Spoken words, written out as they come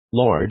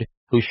Lord,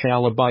 who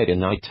shall abide in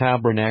thy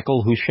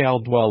tabernacle? Who shall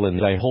dwell in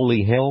thy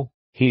holy hill?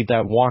 He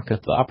that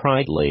walketh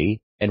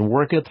uprightly, and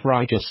worketh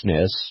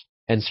righteousness,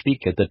 and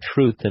speaketh the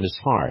truth in his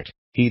heart.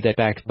 He that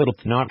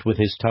backbiteth not with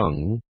his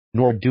tongue,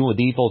 nor doeth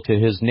evil to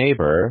his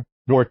neighbour,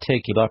 nor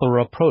taketh up a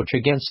reproach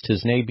against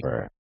his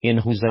neighbour, in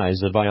whose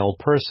eyes a vile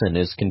person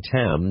is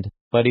contemned,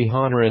 but he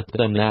honoureth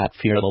them that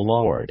fear the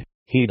Lord.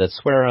 He that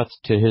sweareth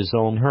to his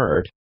own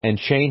hurt, and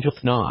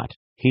changeth not.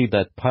 He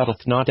that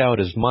putteth not out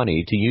his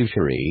money to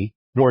usury,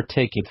 nor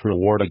taketh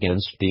reward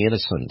against the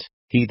innocent.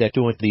 He that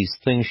doeth these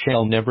things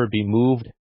shall never be moved.